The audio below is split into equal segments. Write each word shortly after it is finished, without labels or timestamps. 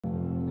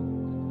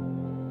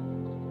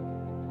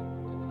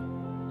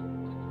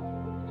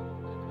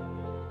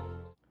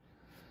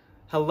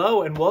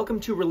Hello and welcome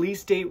to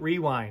Release Date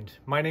Rewind.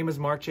 My name is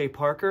Mark J.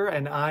 Parker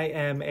and I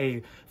am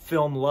a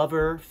film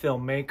lover,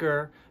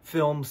 filmmaker,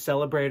 film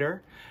celebrator.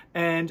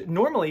 And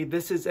normally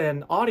this is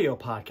an audio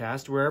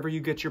podcast wherever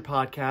you get your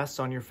podcasts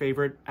on your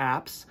favorite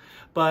apps.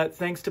 But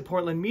thanks to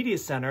Portland Media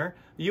Center,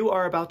 you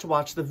are about to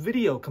watch the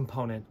video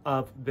component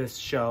of this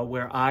show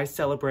where I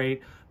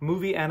celebrate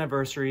movie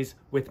anniversaries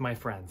with my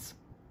friends.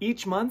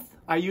 Each month,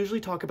 I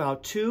usually talk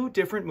about 2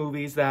 different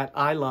movies that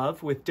I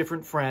love with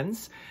different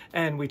friends,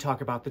 and we talk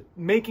about the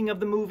making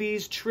of the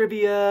movies,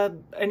 trivia,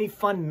 any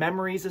fun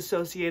memories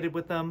associated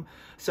with them.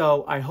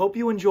 So I hope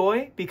you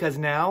enjoy, because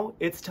now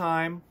it's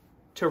time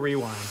to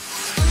rewind.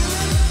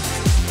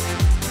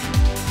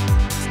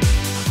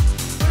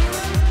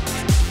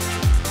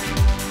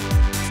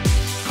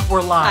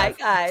 We're live.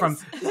 Hi,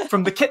 guys.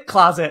 From the Kit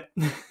Closet.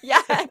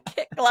 Yeah,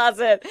 Kit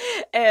Closet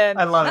in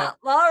I love Mount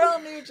Laurel,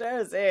 New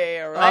Jersey.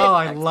 Right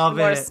I love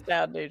it.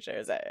 Morristown, New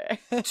Jersey.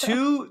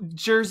 2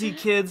 Jersey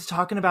kids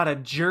talking about a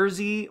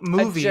Jersey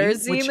movie. A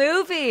Jersey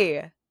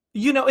movie.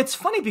 You know, it's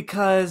funny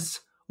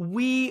because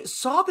we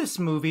saw this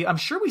movie. I'm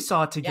sure we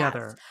saw it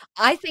together. Yes,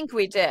 I think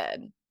we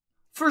did.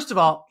 First of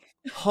all,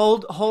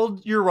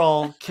 hold your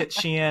roll, Kit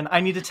Sheehan. I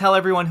need to tell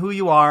everyone who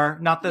you are.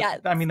 Not that,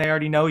 I mean, they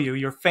already know you.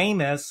 You're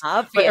famous.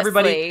 Obviously. But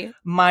everybody,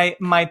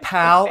 my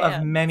pal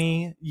of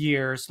many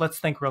years. Let's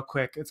think real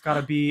quick. It's got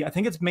to be, I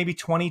think it's maybe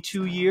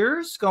 22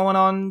 years going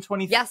on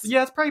 20. Yes.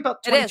 Yeah, it's probably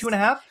about 22 and a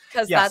half.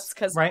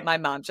 Because my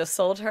mom just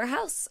sold her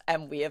house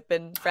and we have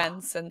been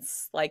friends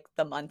since like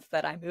the month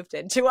that I moved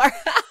into our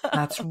house.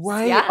 That's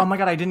right. Yeah. Oh my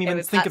God. I didn't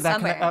even think of that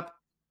coming up.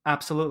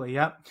 Absolutely,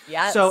 yep.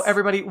 Yes. So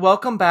everybody,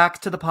 welcome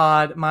back to the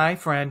pod, my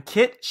friend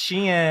Kit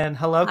Sheehan.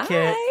 Hello,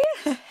 Kit.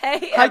 Hey,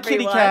 hi, everyone.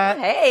 Kitty Cat.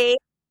 Hey.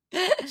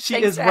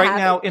 She is right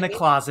now in a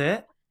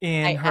closet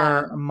in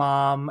her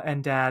mom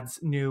and dad's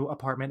new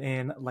apartment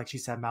in, like she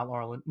said, Mount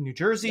Laurel, New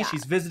Jersey. Yeah.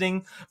 She's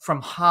visiting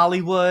from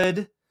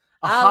Hollywood,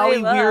 Holly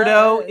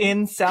weirdo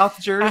in South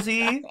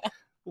Jersey.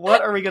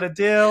 What are we going to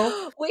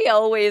do? We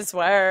always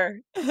were.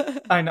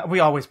 I know.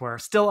 We always were.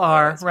 Still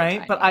are,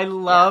 right? But I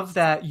love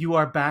that you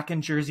are back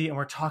in Jersey and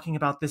we're talking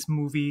about this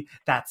movie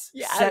that's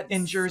set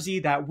in Jersey,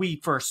 that we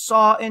first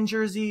saw in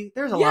Jersey.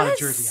 There's a lot of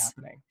Jersey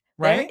happening,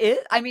 right?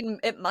 I mean,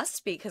 it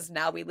must be because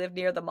now we live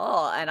near the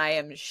mall. And I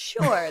am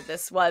sure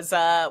this was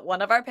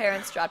one of our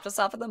parents dropped us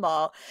off at the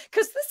mall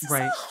because this is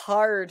a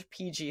hard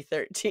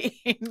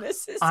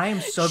PG-13. I am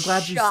so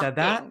glad you said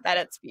that. That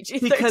it's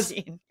PG-13. Because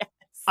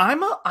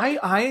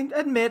I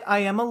admit I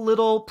am a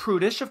little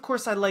prudish. Of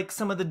course, I like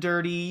some of the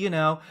dirty, you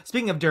know.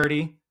 Speaking of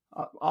dirty,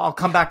 I'll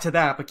come back to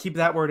that, but keep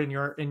that word in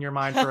your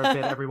mind for a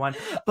bit, everyone.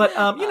 But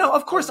you know,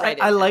 of course,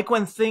 I like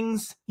when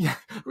things,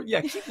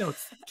 keep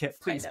notes, Kit,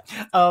 please.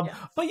 But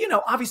you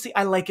know, obviously,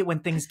 I like it when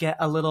things get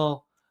a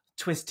little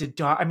twisted,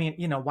 dark. I mean,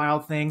 you know,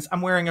 wild things.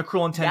 I'm wearing a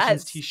Cruel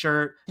Intentions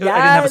t-shirt. I didn't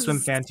have a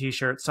Swimfan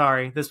t-shirt.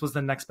 Sorry, this was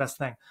the next best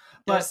thing.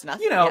 But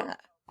you know.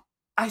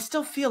 I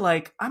still feel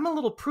like I'm a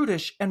little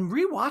prudish, and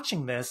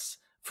rewatching this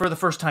for the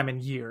first time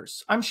in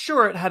years. I'm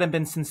sure it hadn't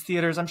been since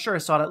theaters. I'm sure I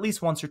saw it at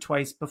least once or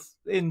twice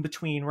in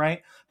between,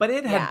 right? But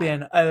it had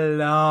been a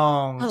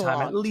long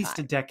time, at least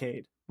a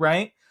decade,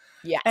 right?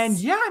 Yeah. And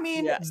I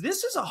mean,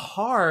 this is a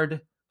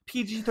hard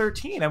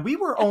PG-13, and we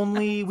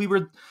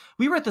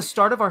were at the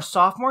start of our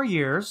sophomore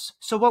years.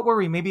 So what were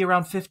we? Maybe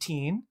around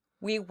 15.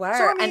 We were,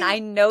 so, I mean, and I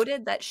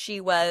noted that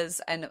she was,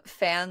 and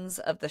fans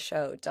of the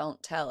show,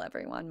 don't tell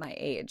everyone my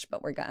age,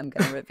 but I'm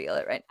going to reveal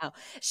it right now.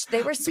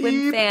 They were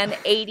Swimfan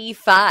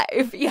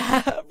 85.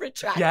 Yeah,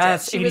 retracted.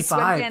 Yes, she 85.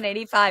 was Swimfan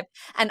 85.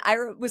 And I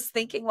was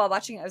thinking while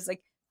watching it, I was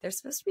like, they're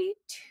supposed to be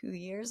 2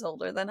 years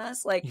older than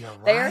us. Like,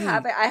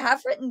 I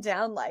have written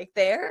down, like,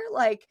 they're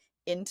like,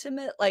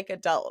 intimate like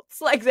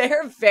adults, like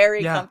they're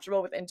very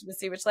comfortable with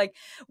intimacy, which like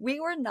we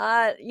were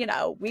not, you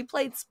know, we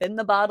played spin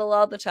the bottle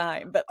all the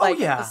time, but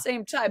like at the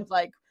same time,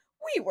 like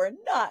we were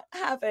not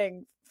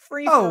having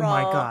free for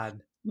my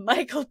God,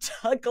 Michael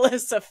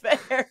Douglas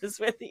affairs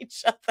with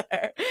each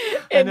other.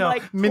 I know,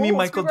 like, mini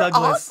Michael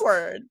Douglas.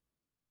 Awkward.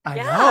 I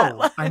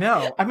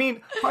know. I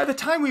mean, by the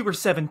time we were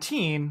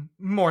 17,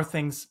 more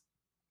things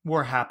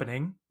were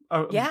happening.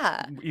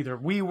 Either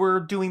we were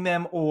doing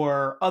them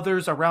or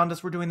others around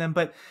us were doing them.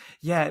 But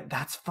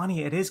that's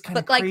funny. It is kind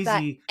of crazy.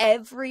 That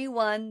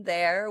everyone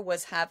there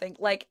was having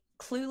like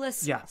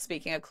Clueless. Yeah.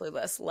 Speaking of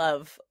Clueless,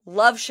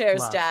 love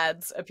Cher's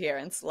dad's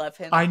appearance. Love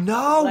him. I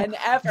know.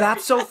 Whenever.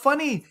 That's so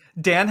funny.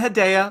 Dan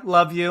Hedaya,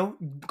 love you.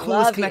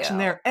 Clueless connection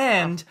there.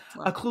 And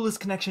a Clueless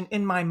connection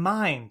in my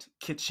mind,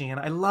 Kit Sheehan.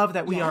 I love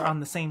that we are on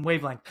the same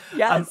wavelength.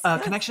 Yes.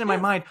 Connection in my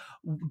mind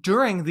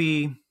during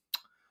the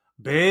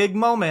big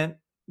moment,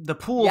 the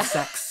pool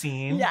sex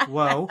scene.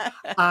 Whoa.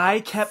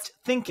 I kept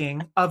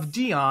thinking of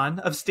Dion,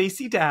 of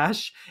Stacey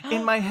Dash,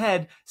 in my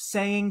head,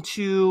 saying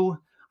to,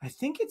 I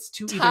think it's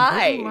to Ty. either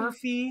Brittany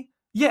Murphy.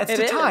 Yeah, it's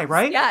to Ty,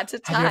 right? Yeah, to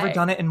Ty. Have you ever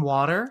done it in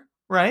water?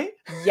 Right?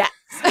 Yes.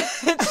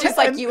 She's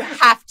like, you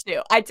have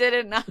to. I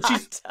didn't know.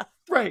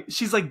 Right.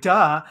 She's like,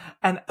 duh.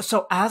 And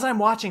so as I'm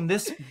watching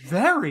this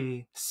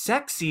very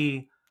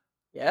sexy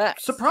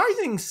Yes.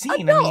 surprising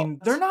scene. I Adult. mean,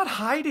 they're not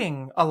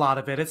hiding a lot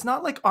of it. It's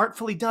not like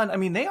artfully done. I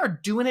mean, they are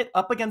doing it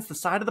up against the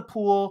side of the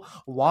pool.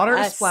 Water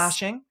is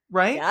splashing,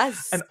 right?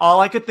 Yes. And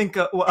all I could think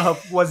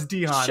of was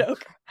Dion.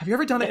 Joker. Have you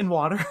ever done it in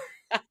water?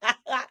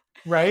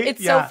 Right?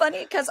 It's so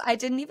funny because I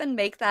didn't even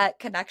make that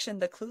connection,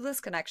 the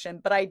Clueless connection,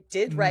 but I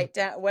did write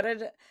down, what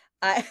did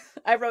I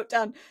wrote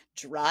down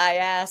dry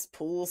ass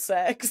pool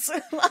sex.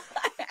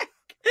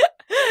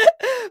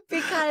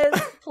 Because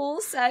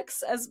pool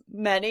sex, as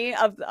many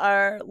of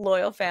our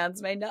loyal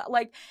fans may know,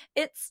 like,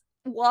 it's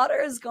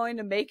water is going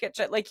to make it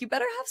like, you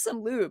better have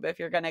some lube if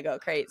you're gonna go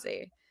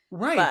crazy.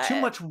 Right, But too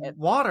much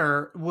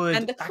water would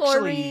and the actually.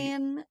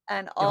 chlorine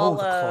and all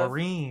the of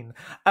chlorine.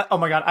 Oh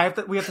my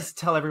God, we have to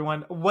tell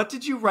everyone. What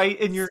did you write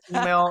in your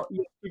email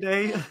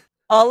yesterday?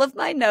 all of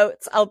my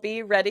notes. I'll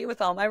be ready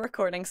with all my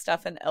recording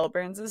stuff in Elle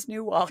Burns'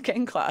 new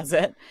walk-in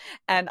closet,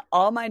 and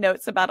all my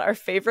notes about our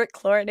favorite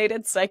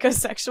chlorinated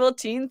psychosexual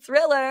teen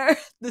thriller,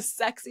 the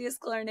sexiest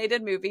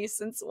chlorinated movie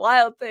since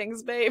Wild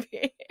Things,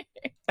 baby.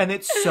 And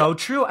it's so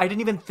true. I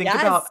didn't even think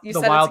Yes, about you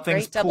the said Wild it's a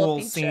great Things double pool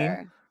feature.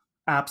 scene.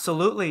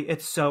 Absolutely,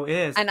 it so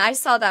is. And I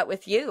saw that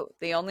with you.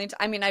 The only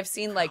I mean, I've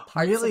seen like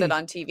parts Really? of it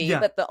on TV,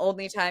 Yeah. but the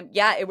only time,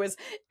 it was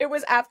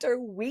after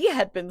we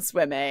had been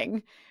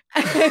swimming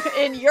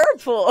in your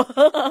pool.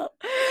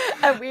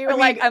 And we were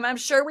I'm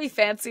sure we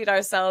fancied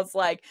ourselves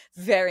like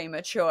very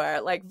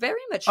mature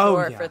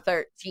for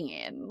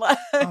 13.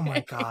 Oh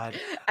my God.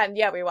 And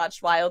we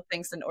watched Wild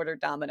Things and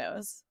ordered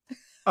Domino's.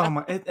 Oh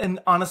my, and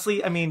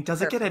honestly, I mean,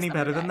 does it get any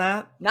better than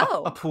that?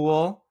 No. A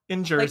pool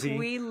in Jersey, Like,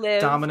 we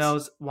lived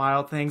Domino's,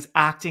 Wild Things,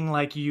 acting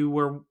like you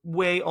were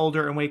way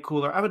older and way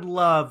cooler. I would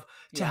love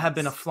to have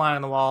been a fly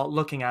on the wall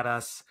looking at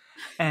us,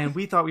 and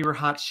we thought we were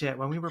hot shit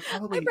when we were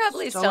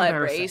probably so still had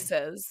embarrassing.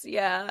 braces.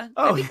 Yeah.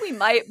 Oh, I think we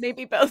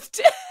maybe both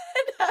did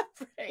have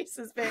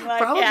braces, being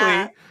like,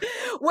 Probably.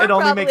 We're It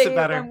only probably, makes it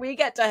better. when we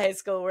get to high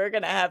school, we're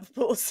going to have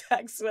pool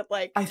sex with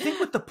like. I think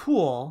with the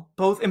pool,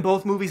 in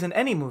both movies and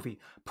any movie,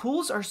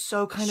 pools are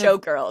so kind of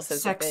Showgirls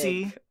is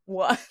sexy. A big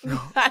one.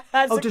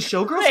 Does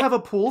Showgirls have a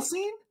pool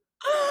scene?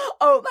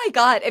 Oh my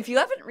God. If you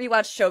haven't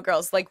rewatched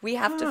Showgirls, like, we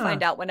have to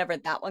find out whenever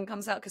that one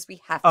comes out, because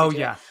we have to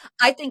do it.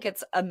 I think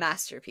it's a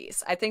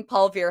masterpiece. I think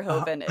Paul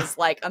Verhoeven is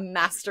like a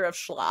master of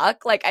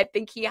schlock. Like, I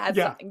think he has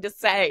something to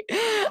say.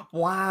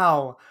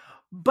 Wow.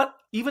 But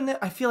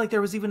I feel like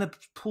there was even a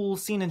pool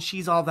scene in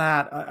She's All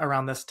That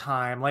around this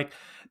time. Like,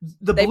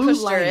 they blue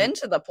pushed light. her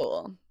into the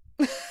pool.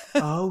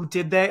 Oh,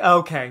 did they?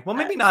 Okay. Well,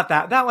 maybe not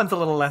that. That one's a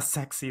little less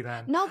sexy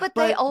then. No, but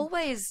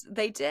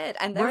they did.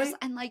 And there was,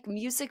 and like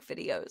music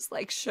videos,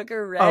 like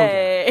Sugar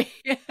Ray.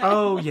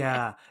 Oh,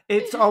 yeah.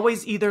 It's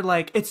always either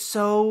like, it's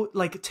so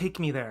like, take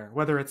me there,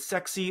 whether it's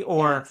sexy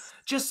or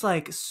just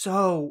like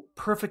so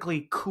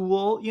perfectly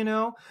cool, you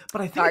know?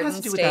 But I think Garden it has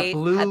to do with State that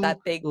blue had that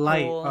big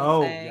light. pool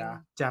Oh, thing. yeah.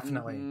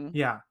 Definitely. Mm-hmm.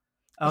 Yeah.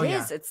 Oh, it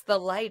is. It's the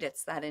light.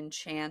 It's that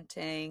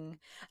enchanting.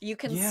 You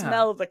can Yeah.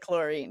 smell the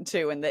chlorine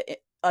too in the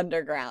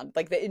underground,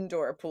 like the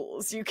indoor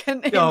pools. You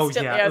can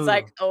instantly. I was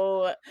like,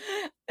 oh,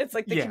 it's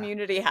like the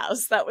community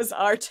house. That was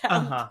our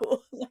town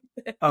pool.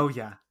 Oh,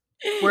 yeah.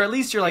 Where at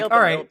least you're like, all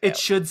right, it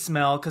should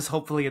smell because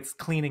hopefully it's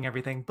cleaning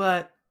everything.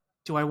 But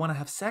do I want to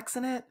have sex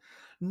in it?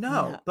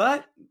 No.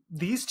 But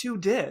these two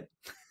did.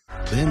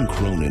 Ben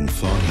Cronin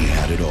thought he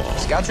had it all.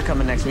 Scouts are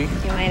coming next week.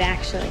 It might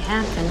actually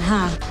happen,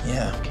 huh?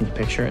 Yeah, can you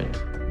picture it?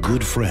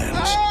 Good friends.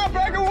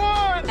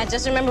 I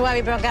just remember why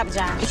we broke up,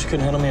 John. She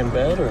couldn't handle me in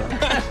bed, or?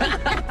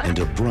 And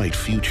a bright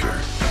future.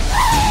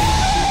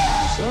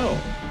 So,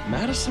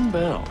 Madison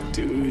Bell.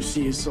 Dude,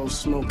 she is so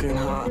smoking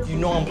hot. You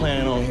know I'm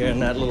planning on hearing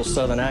that little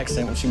southern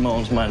accent when she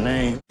moans my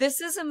name. This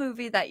is a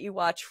movie that you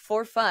watch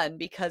for fun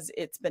because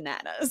it's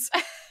bananas.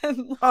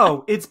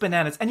 Oh, it's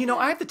bananas. And you know,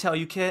 I have to tell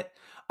you, Kit,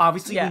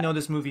 obviously we know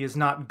this movie is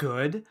not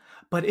good,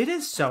 but it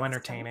is so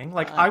entertaining.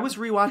 Like, I was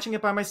rewatching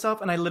it by myself,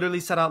 and I literally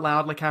said out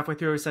loud, like halfway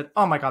through, I said,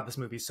 oh my God, this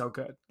movie's so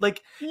good.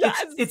 Like,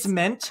 it's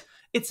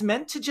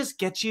meant to just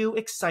get you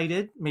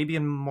excited, maybe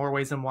in more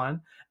ways than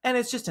one. And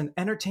it's just an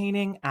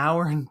entertaining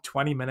hour and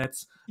 20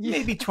 minutes,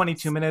 maybe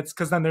 22 minutes,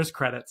 because then there's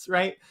credits,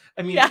 right?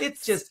 I mean,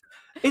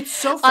 it's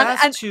so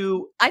fast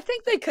I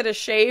think they could have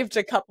shaved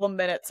a couple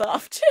minutes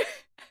off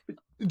too.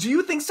 Do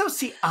you think so?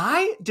 See,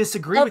 I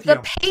disagree with you. Of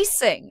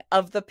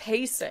the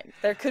pacing.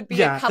 There could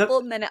be a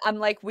couple minutes. I'm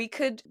like,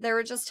 there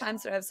were just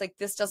times where I was like,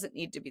 this doesn't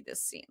need to be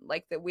this scene.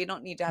 Like, that we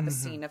don't need to have a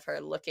scene of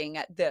her looking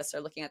at this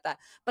or looking at that.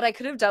 But I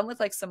could have done with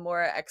like some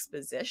more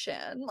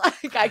exposition.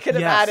 Like, I could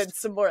have added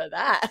some more of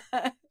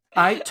that.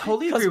 I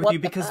totally agree with you,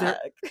 because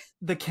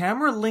the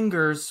camera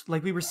lingers,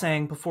 like we were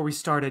saying before we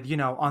started, you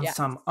know, on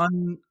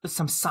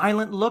some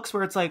silent looks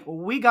where it's like,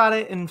 we got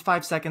it in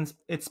 5 seconds.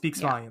 It speaks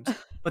volumes.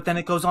 But then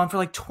it goes on for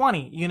like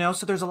 20, you know?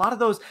 So there's a lot of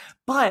those.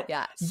 But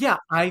yeah,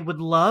 I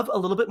would love a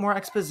little bit more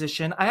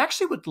exposition. I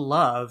actually would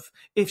love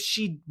if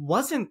she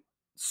wasn't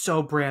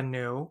so brand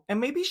new,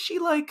 and maybe she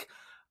like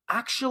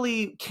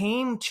actually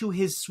came to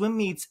his swim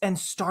meets and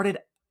started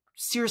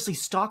seriously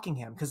stalking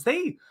him, because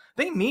they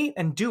meet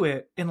and do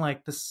it in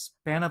like the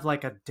span of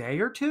like a day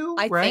or two,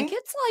 I right? think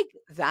it's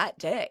like that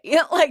day.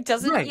 Like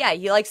doesn't Right. yeah,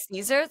 he like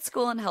sees her at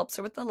school and helps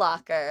her with the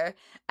locker,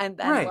 and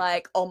then Right.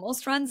 like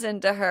almost runs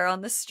into her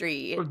on the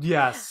street.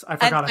 Yes, I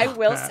And forgot I about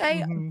will that.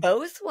 say, Mhm.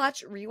 both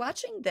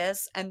rewatching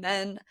this, and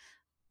then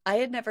I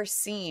had never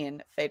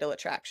seen Fatal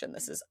Attraction.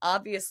 This is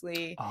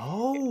obviously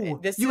Oh,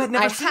 this you is had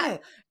never seen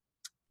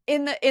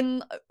it.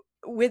 in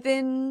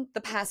within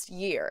the past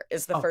year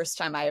is the Oh. first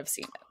time I have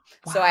seen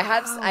it. So I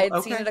had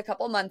seen okay. it a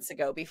couple months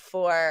ago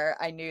before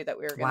I knew that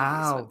we were going to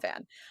Wow. do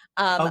Swimfan.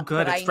 Oh,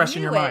 good. But It's I fresh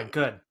in your knew mind. it.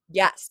 Good.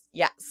 Yes.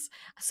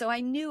 So I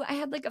knew I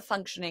had like a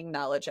functioning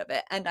knowledge of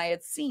it, and I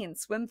had seen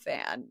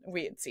Swimfan.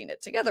 We had seen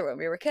it together when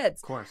we were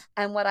kids. Of course.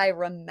 And what I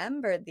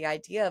remembered, the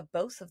idea of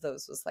both of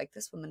those was like,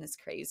 this woman is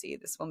crazy.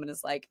 This woman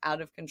is like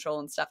out of control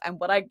and stuff. And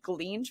what I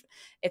gleaned,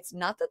 it's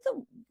not that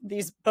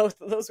both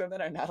of those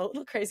women are not a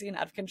little crazy and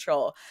out of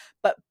control,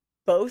 but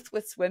both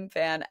with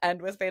Swimfan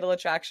and with Fatal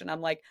Attraction, I'm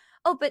like,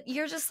 oh, but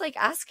you're just like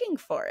asking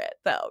for it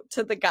though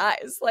to the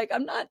guys. Like,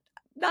 I'm not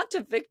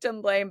to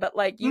victim blame, but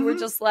like you were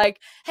just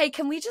like, hey,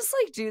 can we just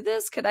like do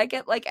this? Could I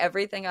get like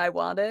everything I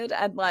wanted?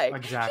 And like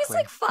Exactly. he's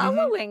like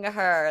following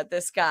her,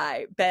 this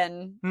guy,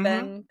 Ben,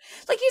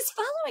 like he's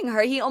following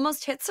her. He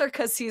almost hits her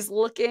because he's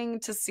looking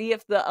to see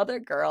if the other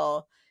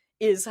girl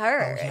is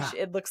her. Oh, yeah.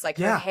 It looks like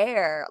Yeah. her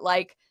hair.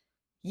 Like,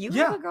 you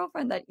have a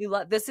girlfriend that you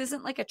love. This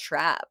isn't like a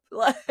trap.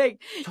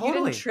 Like you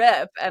Totally. didn't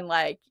trip and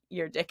like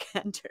your dick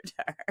entered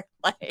her.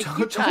 Like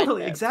you tried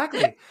Totally. this.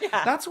 Exactly.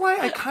 Yeah. That's why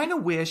I kind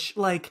of wish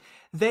like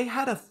they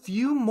had a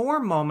few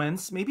more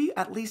moments, maybe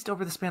at least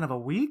over the span of a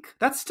week.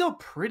 That's still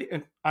pretty,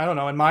 I don't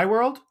know, in my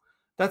world,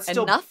 that's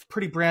still Enough.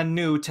 pretty brand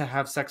new to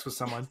have sex with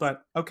someone.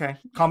 But okay,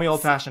 call me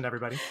old fashioned,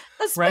 everybody.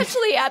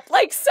 Especially at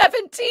like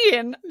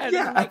 17. And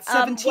Yeah, I'm like, at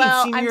 17,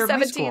 well, senior I'm year of high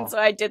 17, school. so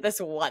I did this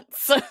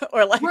once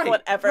or like Right,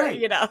 whatever, right.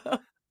 you know.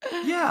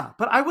 Yeah,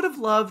 but I would have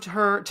loved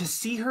her to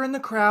see her in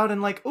the crowd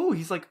and like, oh,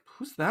 he's like,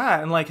 who's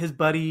that? And like his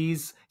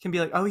buddies can be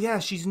like, oh yeah,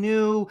 she's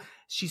new.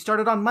 She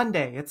started on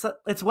Monday.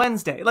 It's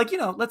Wednesday. Like, you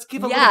know, let's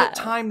give a little bit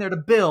time there to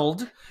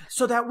build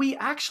so that we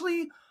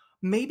actually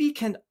maybe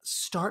can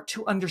start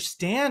to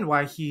understand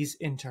why he's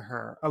into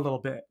her a little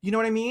bit. You know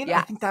what I mean?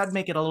 Yes. I think that'd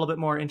make it a little bit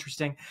more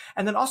interesting.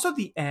 And then also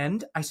the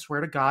end, I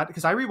swear to God,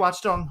 because I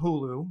rewatched it on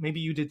Hulu.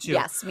 Maybe you did too.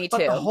 Yes, me too.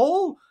 But the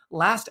whole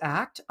last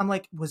act, I'm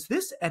like, was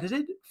this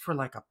edited for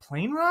like a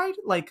plane ride?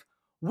 Like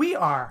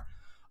I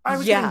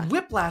was getting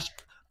whiplash.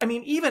 I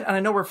mean, even, and I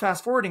know we're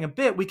fast forwarding a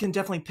bit, we can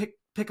definitely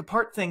pick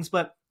apart things,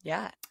 but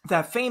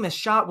that famous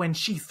shot when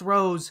she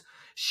throws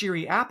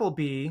Shiri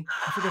Appleby,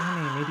 I forget her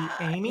name,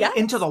 maybe Amy,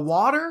 into the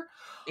water.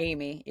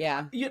 Amy,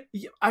 yeah.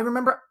 I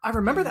remember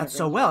that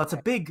so well.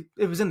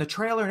 It was in the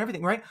trailer and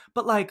everything, right?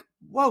 But like,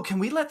 whoa, can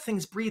we let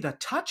things breathe a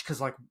touch?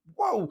 Because like,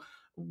 whoa,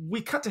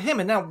 we cut to him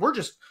and now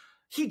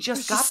he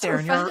just got there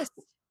and you're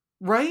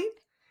right.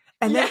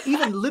 And then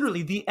even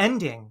literally the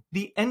ending,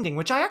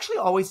 which I actually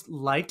always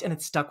liked and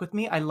it stuck with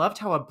me. I loved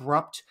how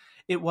abrupt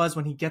it was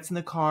when he gets in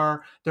the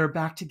car, they're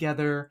back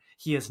together.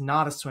 He is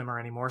not a swimmer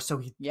anymore. So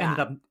he ended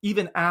up,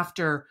 even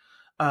after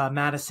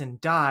Madison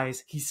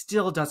dies, he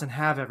still doesn't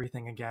have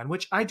everything again,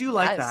 which I do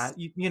like that.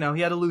 You know,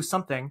 he had to lose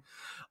something.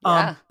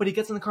 But he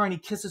gets in the car and he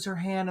kisses her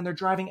hand and they're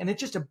driving and it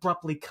just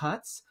abruptly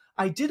cuts.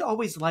 I did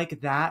always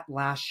like that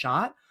last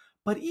shot,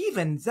 but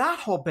even that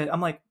whole bit,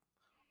 I'm like,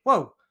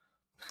 whoa.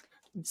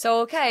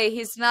 So, okay,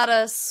 he's not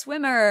a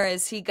swimmer.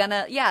 Is he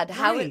gonna,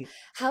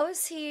 how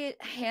is he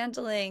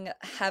handling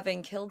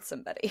having killed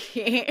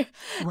somebody?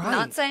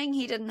 Not saying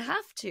he didn't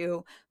have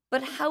to,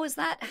 but how is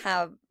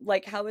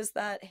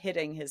that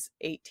hitting his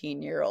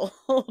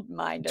 18-year-old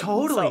mind?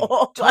 Totally. And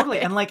soul? Totally.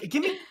 And like,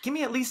 give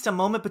me at least a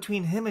moment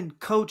between him and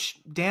Coach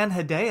Dan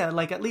Hedaya,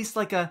 like at least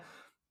like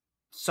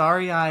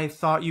sorry, I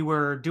thought you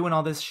were doing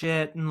all this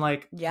shit and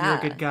like, you're a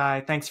good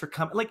guy. Thanks for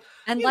coming. Like,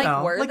 and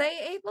like, were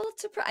they able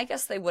to, I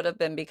guess they would have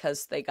been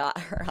because they got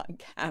her on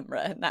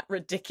camera and that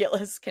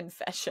ridiculous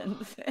confession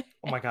thing.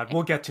 Oh my God,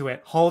 we'll get to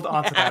it. Hold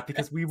on to that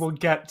because we will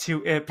get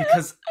to it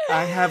because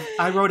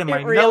I wrote in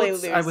my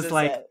notes, I was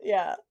like,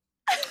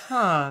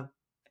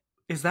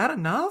 is that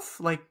enough?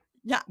 Like,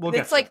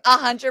 it's like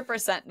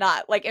 100%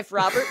 not. Like if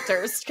Robert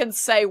Durst can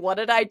say, what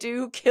did I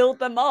do? Killed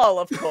them all,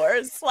 of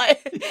course. Like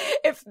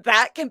if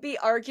that can be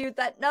argued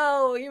that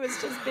no, he was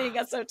just being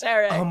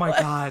esoteric. Oh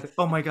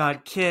my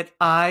God. Kit,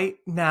 I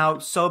now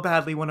so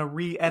badly want to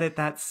re-edit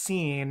that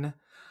scene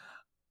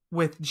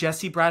with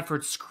Jesse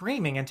Bradford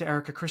screaming into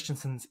Erica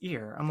Christensen's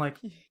ear. I'm like,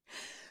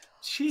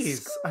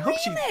 geez, I hope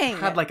she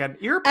had like an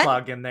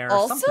earplug in there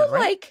or something, right?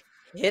 Like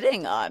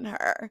hitting on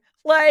her.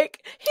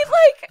 Like he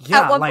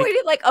at one point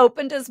he like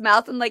opened his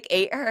mouth and like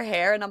ate her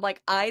hair, and I'm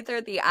like, either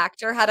the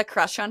actor had a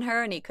crush on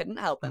her and he couldn't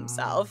help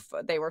himself,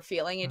 they were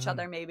feeling each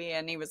other maybe,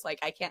 and he was like,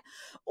 I can't,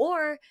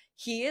 or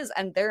he is,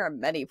 and there are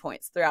many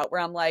points throughout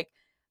where I'm like,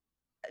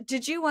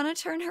 did you want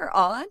to turn her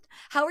on?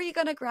 How are you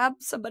going to grab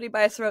somebody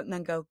by a throat and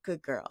then go,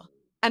 good girl,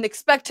 and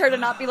expect her to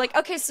not be like,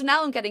 okay, so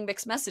now I'm getting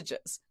mixed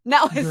messages.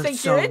 Now I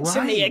think you're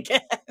into me again.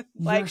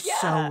 Like, you're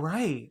so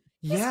right.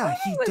 Yeah,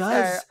 he with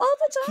does. her all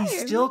the time.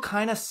 He's still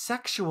kind of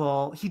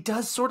sexual. He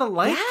does sort of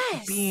like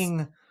Yes.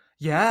 being,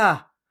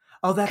 yeah.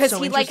 Oh, that's Because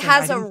so he like interesting. I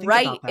has a didn't think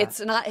right. about that. It's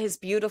not his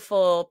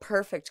beautiful,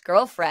 perfect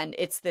girlfriend.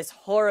 It's this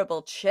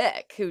horrible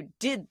chick who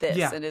did this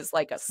Yeah. and is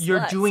like a slut.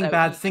 You're doing so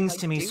bad he can, things like,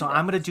 to me, do so this.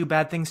 I'm going to do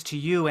bad things to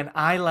you, and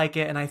I like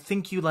it, and I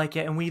think you like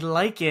it, and we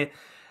like it.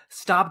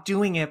 Stop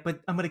doing it,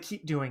 but I'm going to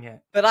keep doing it.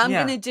 But I'm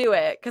Yeah. going to do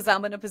it because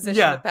I'm in a position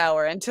Yeah. of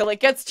power until it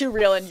gets too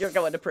real and you're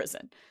going to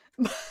prison.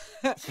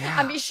 Yeah,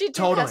 I mean, she did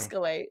totally.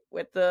 escalate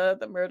with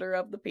the murder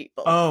of the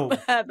people. Oh.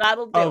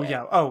 That'll do Oh, it.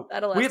 yeah. Oh,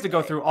 That'll we have to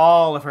go escalate. through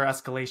all of her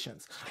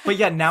escalations. But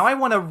yeah, now I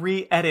want to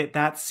re-edit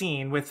that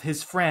scene with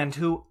his friend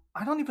who,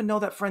 I don't even know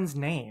that friend's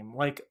name.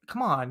 Like,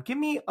 come on, give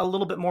me a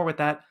little bit more with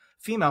that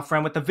female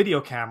friend with the video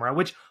camera,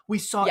 which we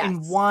saw in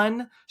Yes.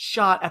 one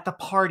shot at the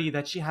party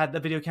that she had the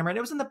video camera, and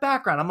it was in the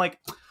background. I'm like,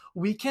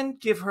 we can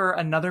give her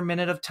another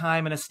minute of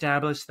time and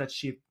establish that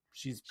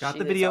she's got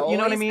the video. You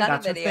know what I always mean? got a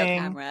That's her video thing.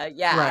 Camera.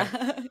 Yeah.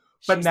 Right.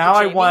 But She's now the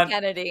I Jamie want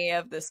Kennedy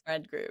of this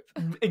friend group.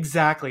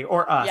 exactly,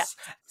 or us.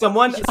 Yeah.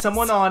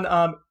 Someone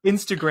on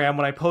Instagram,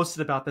 when I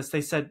posted about this,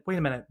 they said, "Wait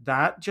a minute,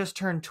 that just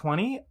turned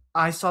 20?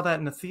 I saw that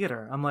in the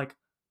theater." I'm like,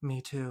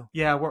 "Me too."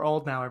 Yeah, we're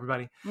old now,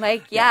 everybody.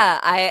 Like, yeah,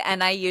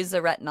 I use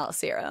a retinol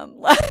serum.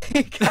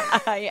 Like,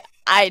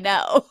 I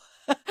know.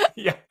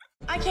 Yeah.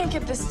 I can't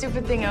get this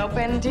stupid thing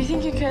open. Do you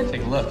think you could?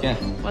 Take a look, yeah.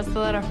 What's the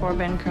letter for,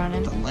 Ben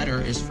Cronin? The letter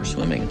is for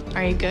swimming.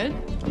 Are you good?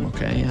 I'm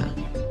okay, yeah.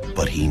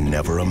 But he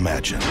never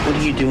imagined What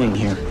are you doing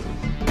here?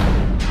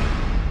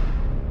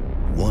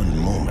 one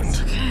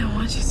moment Okay, I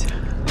want you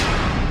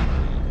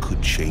to.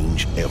 could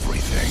change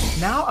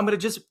everything. Now I'm going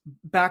to just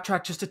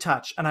backtrack just a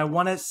touch, and I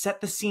want to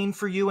set the scene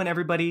for you and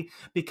everybody,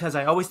 because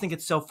I always think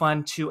it's so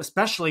fun to,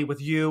 especially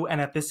with you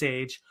and at this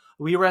age,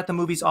 we were at the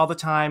movies all the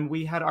time.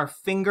 We had our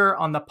finger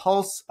on the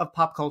pulse of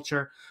pop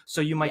culture, so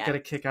you might get a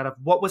kick out of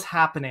what was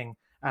happening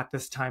at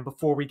this time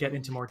before we get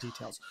into more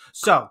details.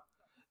 So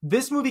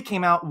this movie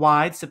came out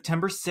wide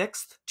September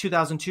 6th,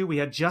 2002. We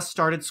had just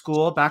started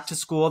school, back to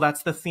school.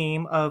 That's the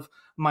theme of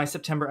my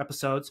September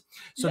episodes.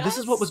 So this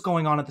is what was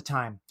going on at the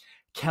time.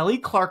 Kelly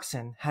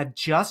Clarkson had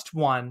just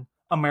won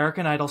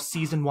American Idol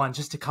Season 1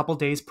 just a couple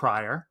days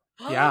prior.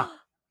 Yeah.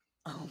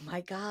 Oh my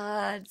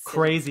God.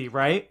 Crazy,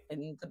 right?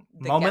 In the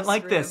Moment guest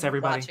like this, room,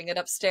 everybody. Watching it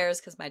upstairs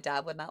because my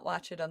dad would not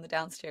watch it on the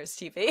downstairs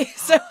TV.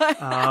 So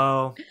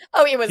Oh,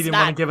 he was he didn't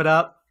not. want to give it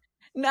up?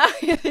 No,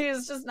 he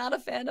was just not a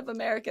fan of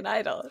American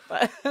Idol.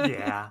 But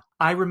Yeah.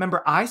 I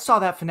remember I saw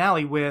that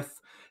finale with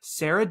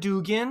Sarah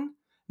Dugan,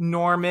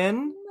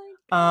 Norman,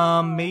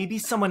 maybe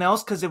someone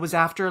else, because it was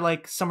after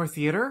like summer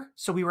theater.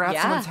 So we were at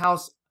someone's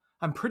house,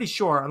 I'm pretty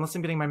sure, unless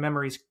I'm getting my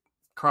memories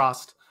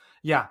crossed.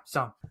 Yeah.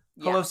 So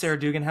hello, Sarah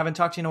Dugan. Haven't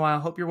talked to you in a while.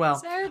 Hope you're well.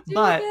 Sarah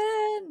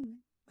Dugan.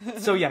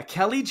 But so yeah,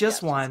 Kelly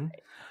just won.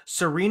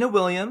 Serena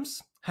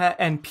Williams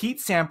and Pete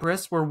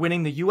Sampras were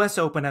winning the U.S.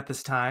 Open at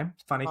this time.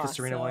 Funny because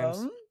Serena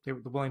Williams, the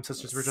Williams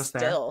sisters were just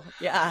there.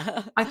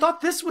 Yeah. I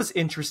thought this was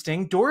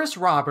interesting. Doris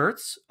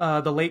Roberts,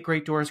 the late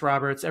great Doris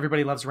Roberts,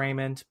 Everybody Loves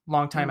Raymond,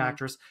 longtime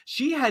actress.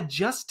 She had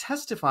just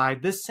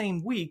testified this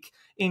same week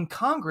in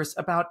Congress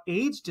about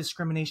age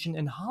discrimination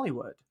in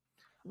Hollywood.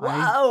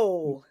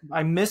 Whoa.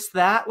 I missed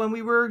that when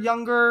we were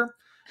younger.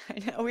 I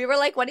know. We were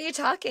like, what are you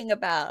talking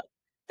about?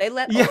 They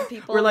let Yeah, old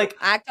people we're like-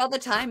 act all the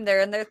time.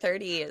 They're in their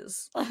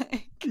 30s.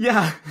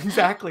 Yeah,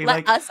 exactly.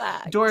 Let like us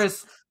act.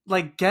 Doris,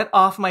 like, get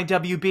off my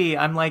WB.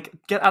 I'm like,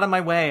 get out of my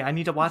way. I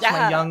need to watch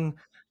my young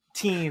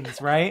teens,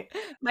 right?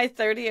 My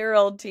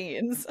 30-year-old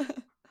teens.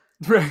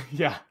 Right,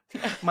 yeah.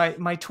 My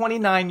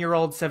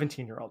 29-year-old,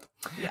 17-year-old.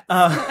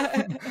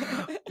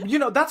 You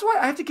know, that's why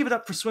I have to give it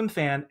up for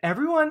Swimfan.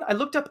 Everyone, I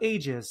looked up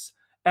ages.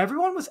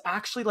 Everyone was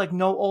actually like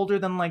no older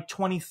than like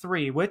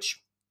 23,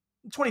 which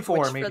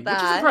 24 maybe, which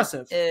is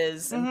impressive.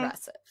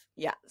 Impressive.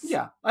 Yes.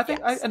 Yeah, I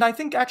think, I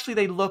think actually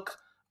they look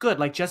good.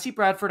 Like Jesse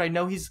Bradford, I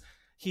know he's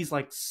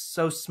like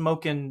so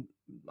smoking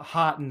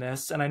hot in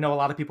this, and I know a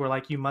lot of people are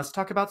like, you must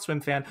talk about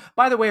Swimfan.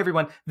 By the way,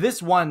 everyone,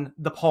 this won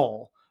the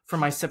poll for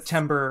my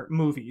September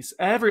movies.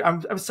 I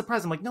was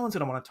surprised. I'm like, no one's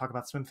gonna want to talk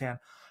about Swimfan.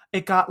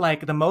 It got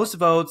like the most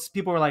votes.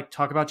 People were like,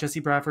 talk about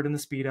Jesse Bradford in the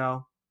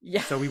Speedo.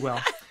 Yeah. So we will.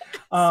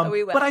 So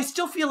we will. But I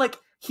still feel like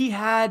he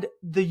had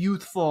the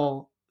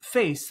youthful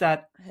face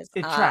that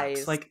it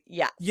tracks. Like,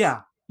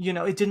 yeah, you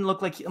know, it didn't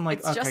look like I'm like,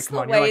 it's okay, just come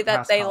the on. You're way like that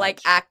past they college. like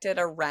acted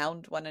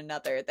around one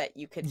another that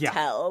you could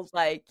tell.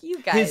 Like,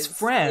 you guys, His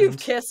friend, you've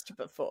kissed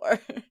before.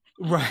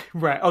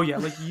 Right. Oh yeah,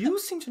 like you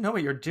seem to know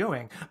what you're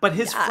doing. But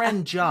his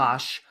friend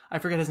Josh, I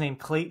forget his name,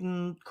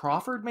 Clayton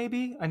Crawford,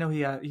 maybe. I know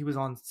he was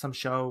on some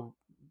show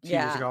 2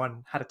 years ago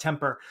and had a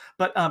temper.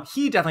 But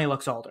he definitely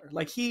looks older.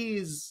 Like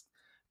he's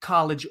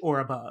college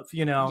or above,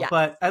 you know. Yes,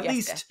 but at yes,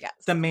 least yes.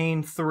 the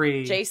main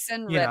three.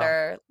 Jason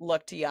Ritter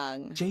looked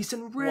young.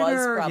 Jason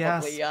Ritter was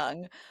probably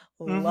young.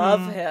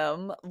 Love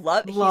him.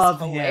 He's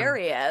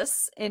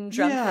hilarious in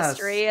Drunk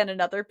History and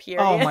Another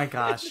Period. Oh my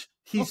gosh.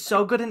 He's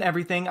so good in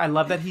everything. I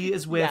love that he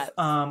is with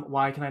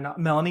why can I not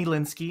Melanie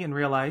Linsky in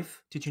real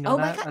life. Did you know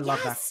that? My God, I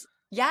love that.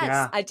 Yes,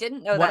 Yeah. I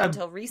didn't know that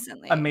until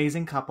recently.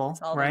 Amazing couple,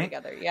 It's all right?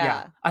 together.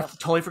 Yeah. I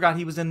totally forgot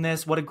he was in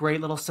this. What a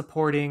great little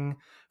supporting,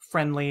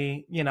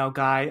 friendly,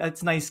 guy.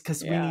 It's nice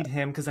because we need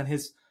him, because then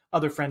his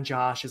other friend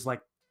Josh is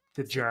like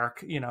the jerk,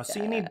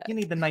 so you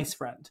need the nice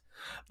friend.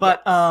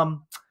 But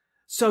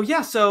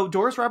so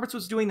Doris Roberts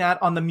was doing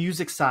that on the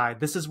music side.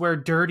 This is where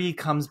Dirty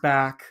comes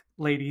back,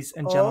 ladies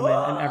and gentlemen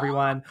and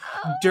everyone.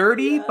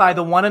 Dirty by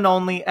the one and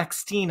only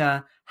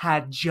Xtina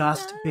had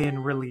just been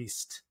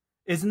released.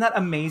 Isn't that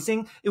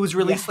amazing? It was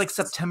released like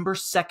September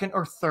 2nd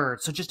or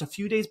 3rd. So just a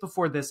few days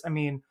before this. I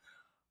mean,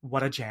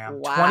 what a jam.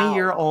 Wow.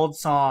 20-year-old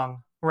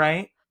song,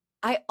 right?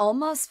 I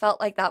almost felt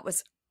like that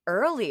was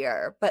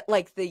earlier, but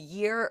like the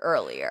year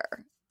earlier.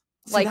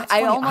 See,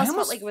 I almost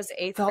felt like it was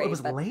 8th grade. It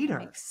was later.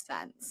 That makes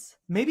sense.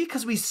 Maybe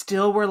because we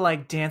still were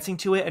like dancing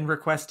to it and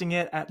requesting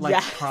it at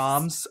like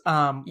proms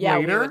later.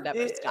 We would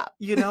never stop.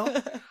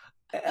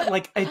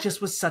 Like it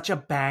just was such a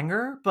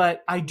banger.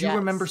 But I do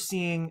remember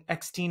seeing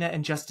Xtina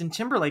and Justin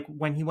Timberlake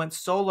when he went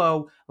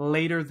solo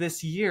later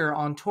this year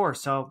on tour.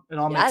 So it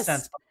all makes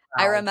sense.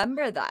 I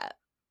remember that.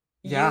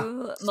 Yeah.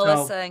 You,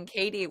 Melissa, and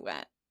Katie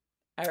went.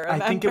 I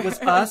think it was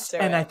us,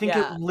 and I think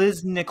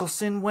Liz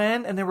Nicholson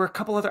went, and there were a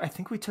couple other. I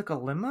think we took a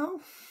limo.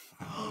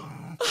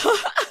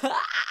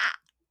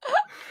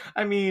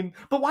 I mean,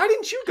 but why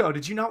didn't you go?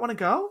 Did you not want to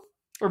go,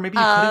 or maybe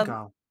you couldn't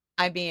go?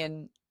 I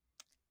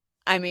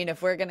mean,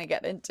 if we're gonna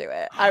get into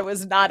it, I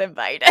was not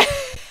invited.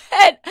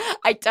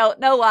 I don't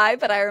know why,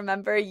 but I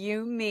remember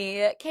you,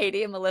 me,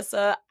 Katie, and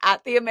Melissa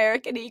at the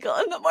American Eagle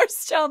in the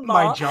Morristown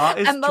Mall. My jaw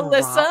is and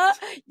Melissa,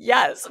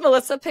 dropped.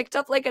 Melissa picked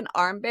up like an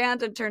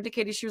armband and turned to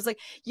Katie. She was like,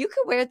 "You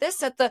could wear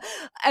this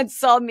and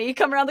saw me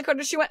come around the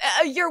corner. She went,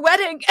 "Your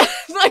wedding,"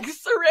 like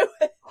threw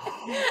it.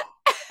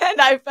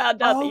 And I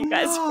found out that you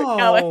guys were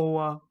going.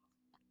 Oh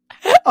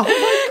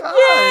my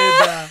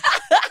god!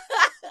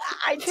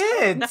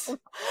 Kids,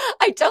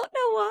 I don't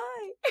know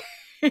why.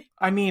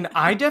 I mean,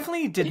 I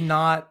definitely did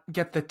not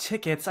get the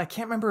tickets. I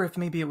can't remember if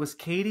maybe it was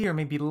Katie or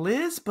maybe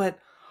Liz, but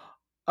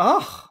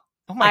oh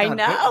my god!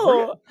 I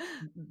know.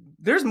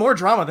 There's more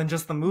drama than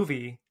just the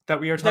movie that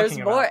we are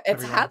talking about. There's more.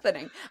 It's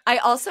happening. I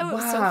also it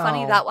was so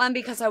funny that one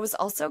because I was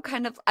also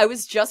I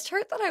was just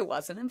hurt that I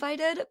wasn't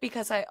invited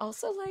because I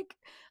also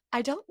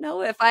I don't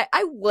know if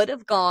I would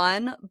have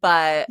gone,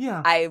 but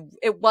I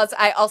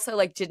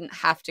also didn't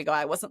have to go.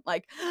 I wasn't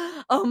like,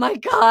 oh my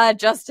god,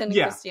 Justin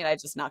and Christine. I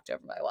just knocked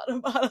over my water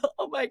bottle.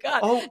 Oh my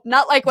god. Oh,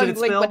 not like when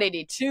Blink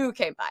 182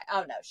 came by.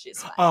 Oh no,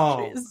 she's fine.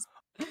 Oh.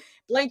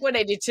 Blink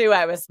 182,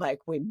 I was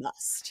like, we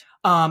must.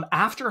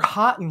 After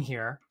Hot in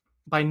Here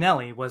by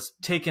Nelly was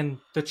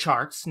taking the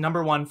charts,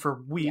 #1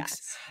 for weeks.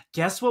 Yes.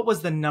 Guess what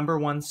was the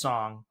 #1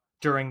 song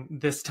during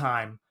this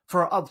time?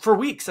 For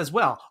weeks as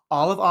well,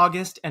 all of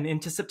August and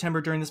into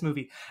September during this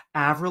movie,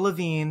 Avril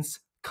Lavigne's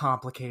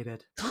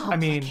 "Complicated." I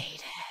mean,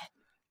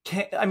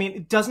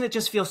 doesn't it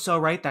just feel so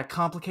right that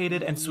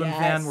 "Complicated" and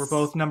 "Swimfan" were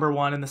both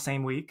 #1 in the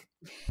same week?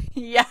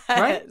 Yes.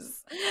 Right?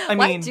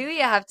 Why do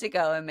you have to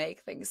go and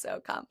make things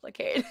so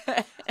complicated?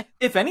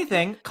 If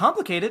anything,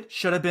 "Complicated"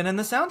 should have been in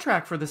the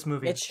soundtrack for this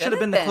movie. It should have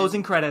been the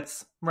closing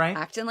credits, right?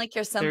 Acting like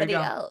you're somebody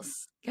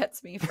else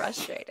gets me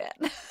frustrated.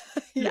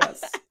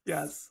 Yes.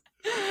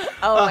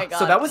 Oh my god.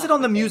 So that was it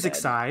on the music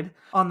side.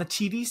 On the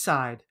TV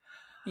side,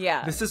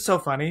 this is so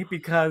funny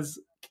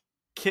because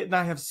Kit and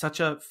I have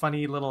such a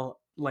funny little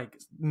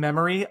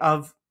memory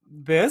of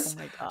this.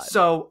 Oh my god.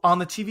 So on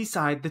the TV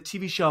side, the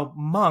TV show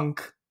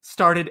Monk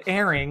started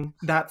airing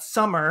that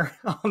summer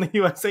on the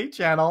USA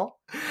channel.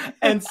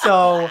 And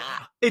so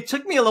it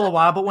took me a little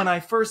while, but when I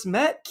first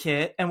met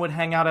Kit and would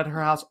hang out at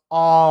her house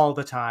all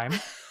the time,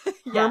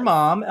 her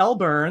mom, Elle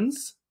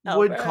Burns,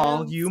 would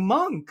call you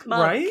Monk,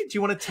 right? Do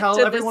you want to tell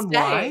everyone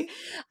why?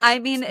 I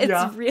mean,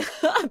 it's real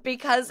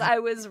because I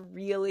was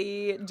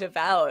really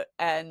devout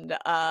and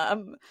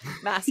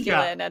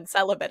masculine and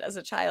celibate as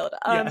a child.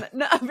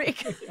 No,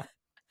 because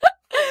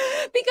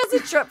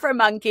it's short for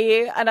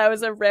monkey, and I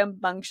was a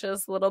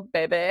rambunctious little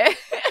baby.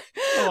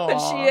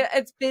 But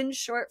it's been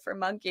short for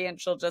monkey, and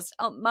she'll just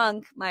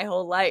monk my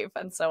whole life,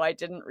 and so I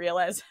didn't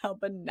realize how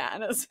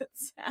bananas it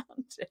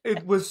sounded.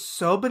 It was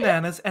so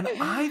bananas, and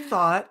I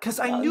thought, because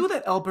I knew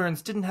that Elle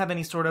Burns didn't have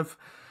any sort of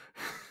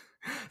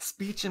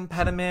speech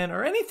impediment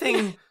or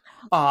anything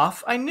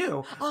off. I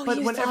knew,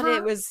 but whenever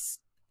it was,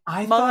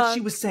 I thought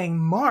she was saying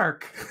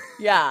Mark.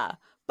 Yeah,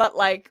 but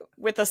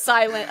with a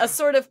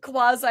sort of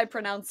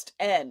quasi-pronounced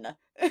N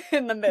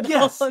in the middle.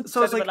 Yes, so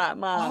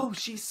it's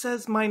she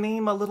says my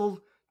name a little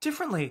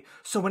differently.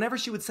 So whenever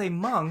she would say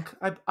Monk,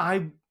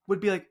 I would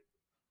be like,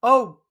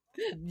 oh,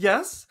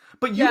 yes.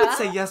 But you would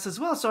say yes as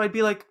well. So I'd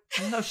be like,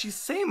 no, she's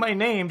saying my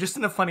name just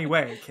in a funny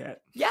way, Kit.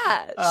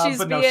 Yeah, she's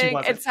being, no, she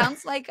wasn't. It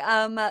sounds like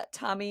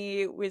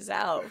Tommy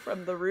Wiseau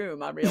from The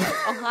Room. I'm really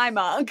like, oh, hi,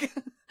 Monk.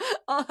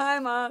 Oh, hi,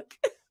 Monk.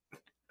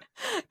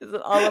 Is an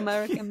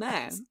all-American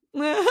man.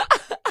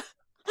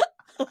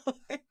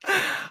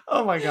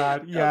 Oh my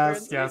god.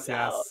 Yes.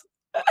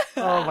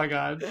 Oh my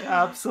god.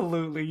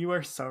 Absolutely. You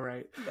are so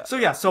right.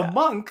 So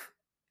Monk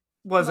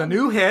was a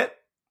new hit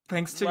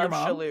thanks to your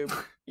mom.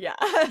 Yeah.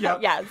 Yep.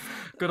 Yes.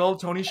 Good old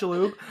Tony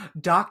Shalhoub.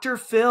 Dr.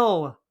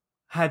 Phil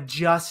had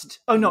just,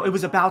 oh no, it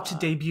was about to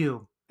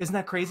debut. Isn't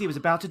that crazy? It was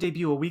about to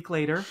debut a week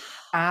later,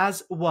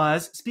 as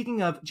was,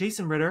 speaking of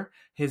Jason Ritter,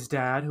 his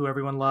dad, who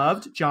everyone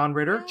loved, John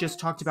Ritter, just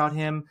talked about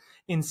him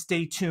in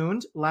Stay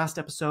Tuned last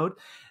episode.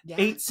 Yeah.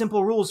 8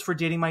 Simple Rules for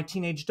Dating My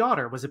Teenage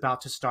Daughter was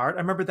about to start. I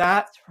remember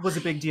that was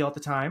a big deal at the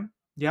time.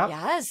 Yep.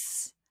 Yes.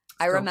 So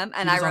I remember,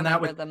 and he I was on that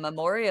remember with- the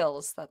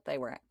memorials that they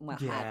had when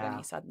Yeah.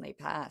 he suddenly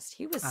passed.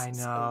 He was I know,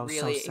 so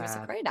really, he was a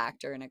sad. great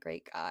actor and a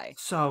great guy.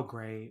 So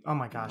great. Oh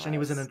my gosh. And he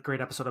was in a was.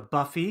 great episode of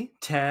Buffy.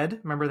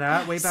 Ted, remember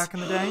that way back in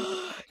the day?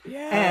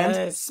 Yes.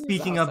 And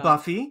speaking of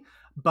Buffy,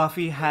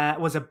 Buffy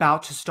was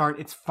about to start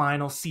its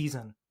final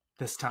season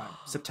this time,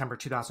 September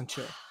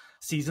 2002.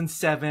 Season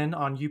 7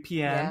 on UPN.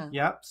 Yeah.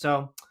 Yep.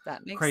 So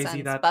That makes crazy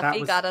sense. that Buffy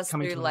was got us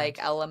coming through to an like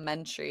end.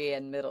 elementary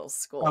and middle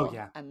school. Oh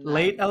yeah. And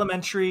Late then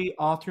elementary,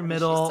 all through she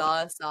middle. saw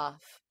us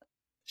off.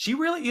 She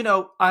really,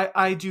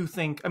 I do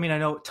think, I mean, I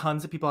know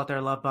tons of people out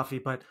there love Buffy,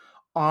 but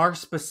our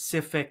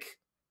specific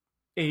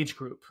age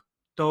group,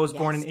 those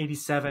born in Yes.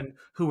 87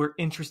 who were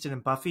interested in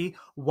Buffy,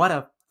 what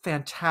a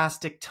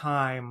fantastic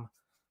time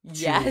to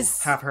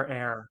Yes. have her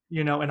air,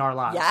 in our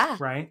lives, Yeah.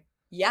 right?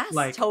 Yes,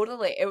 Like,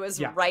 totally. It was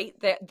yeah. right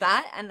there.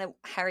 That and the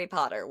Harry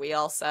Potter. We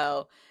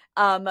also,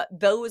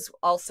 those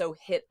also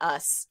hit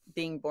us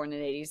being born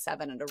in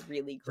 87 at a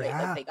really great,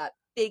 Yeah. like they got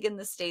big in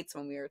the States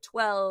when we were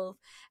 12,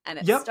 and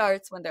it Yep.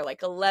 starts when they're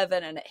like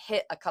 11, and it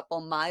hit a couple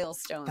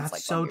milestones. That's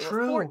like so when we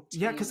true. Were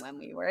 14, Yeah, 'cause when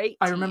we were 18.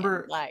 I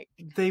remember like,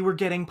 they were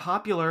getting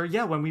popular,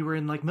 when we were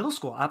in like middle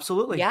school.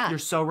 Absolutely. Yeah. You're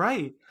so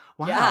right.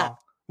 Wow. Yeah.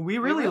 We we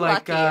really were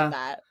like lucky in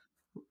that.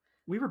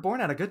 we were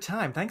born at a good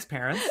time. Thanks,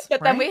 parents.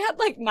 But then right? we had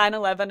like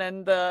 9/11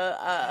 and the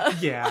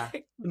Yeah.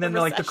 like, And then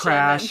the like the recession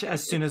crash and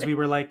as soon as we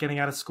were like getting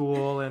out of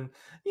school, and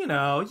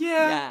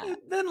Yeah.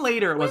 then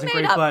later it we wasn't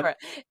made great, up but for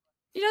it.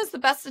 It's the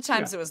best of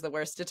times. It was the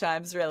worst of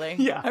times, really.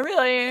 Yeah. I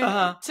really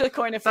to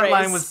coin a that phrase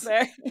line was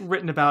there.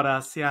 written about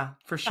us. Yeah,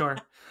 for sure.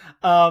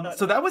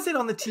 So that was it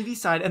on the TV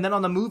side. And then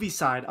on the movie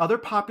side, other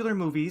popular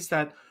movies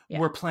that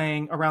were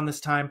playing around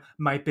this time,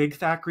 My Big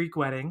Fat Greek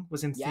Wedding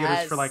was in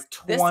theaters for like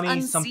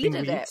 20 something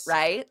weeks. It,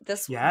 right?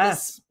 This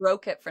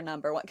broke it for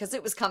number 1 because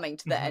it was coming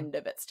to the end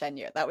of its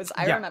tenure. That was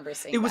I remember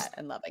seeing that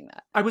and loving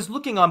that. I was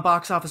looking on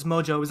Box Office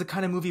Mojo. It was the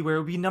kind of movie where it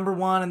would be number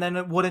 1 and then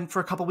it wouldn't for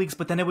a couple weeks,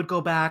 but then it would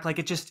go back. Like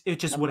it just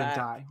wouldn't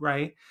die,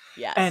 right?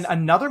 Yes. And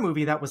another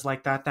movie that was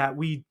like that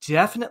we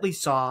definitely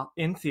saw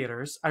in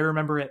theaters. I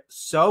remember it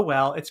so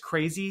well. It's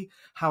crazy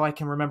how I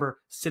can remember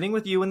sitting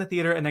with you in the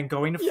theater and then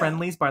going to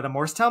Friendly's by the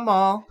Morristown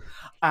Mall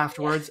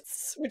afterwards.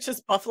 Yes, which is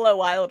Buffalo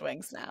Wild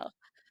Wings now.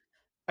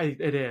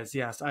 It is,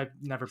 yes. I've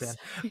never been.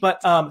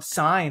 But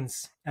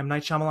Signs, M.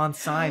 Night Shyamalan's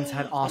Signs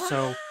had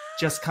also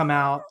just come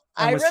out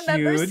and was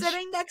remember huge.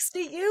 sitting next to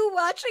you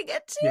watching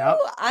it too. Yep.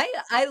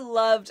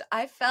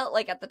 I felt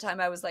like at the time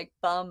I was like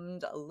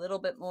bummed a little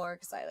bit more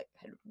because I like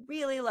had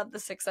really loved The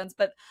Sixth Sense,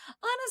 but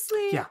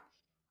honestly,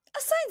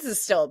 Signs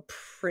is still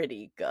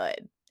pretty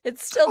good.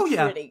 It's still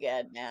pretty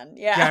good, man.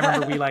 Yeah. Yeah, I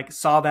remember we like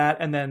saw that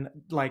and then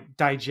like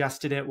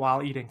digested it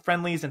while eating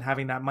Friendlies and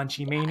having that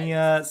Munchie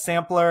Mania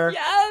sampler.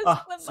 Yes,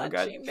 oh, the so Munchie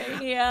good.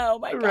 Mania. Oh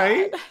my god.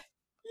 Right?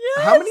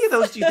 Yes. How many of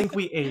those do you think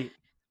we ate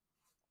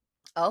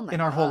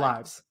in our whole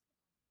lives?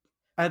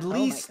 At my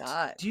least,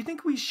 God. do you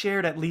think we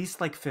shared at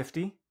least like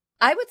 50?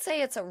 I would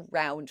say it's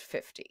around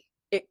 50.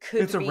 It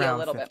could be a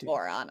little 50. bit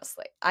more,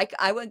 honestly.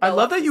 I would go I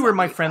love up that to you were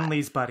my 75.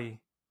 Friendlies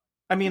buddy.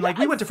 I mean, like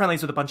we went to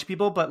Friendlies with a bunch of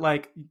people, but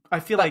like I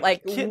feel like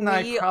Kit and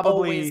I probably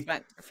always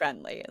went to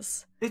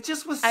Friendlies. It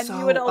just was and so,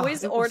 you would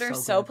always it was order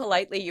so good.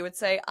 politely. You would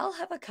say, "I'll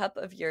have a cup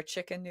of your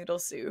chicken noodle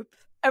soup"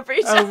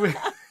 every time.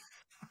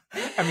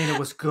 I mean, it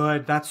was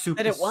good. That soup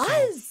And it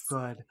was so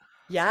good.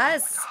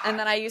 Yes, and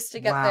then I used to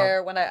get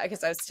there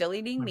because I was still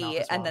eating My mouth meat,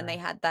 is and then watering.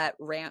 they had that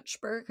ranch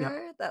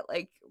burger that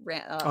like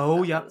ran.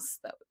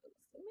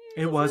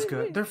 It was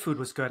good. Their food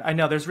was good. I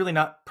know there's really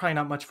probably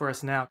not much for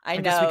us now. I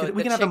know. Guess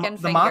we can have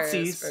the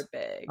Motsies. Were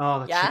big. Oh,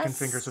 the yes. chicken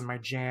fingers with my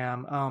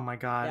jam. Oh my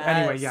god. Yes.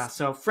 Anyway, yeah.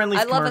 So Friendly's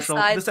I love commercial. a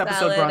side This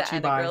episode brought to you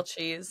and by a grilled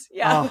cheese.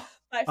 Yeah.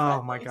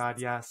 Oh my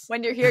god, yes.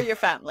 When you're here, your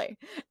family.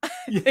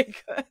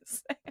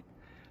 Because...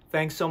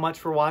 Thanks so much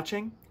for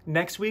watching.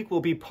 Next week will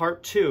be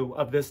part 2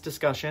 of this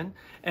discussion.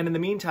 And in the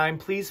meantime,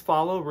 please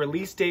follow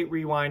Release Date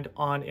Rewind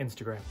on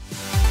Instagram.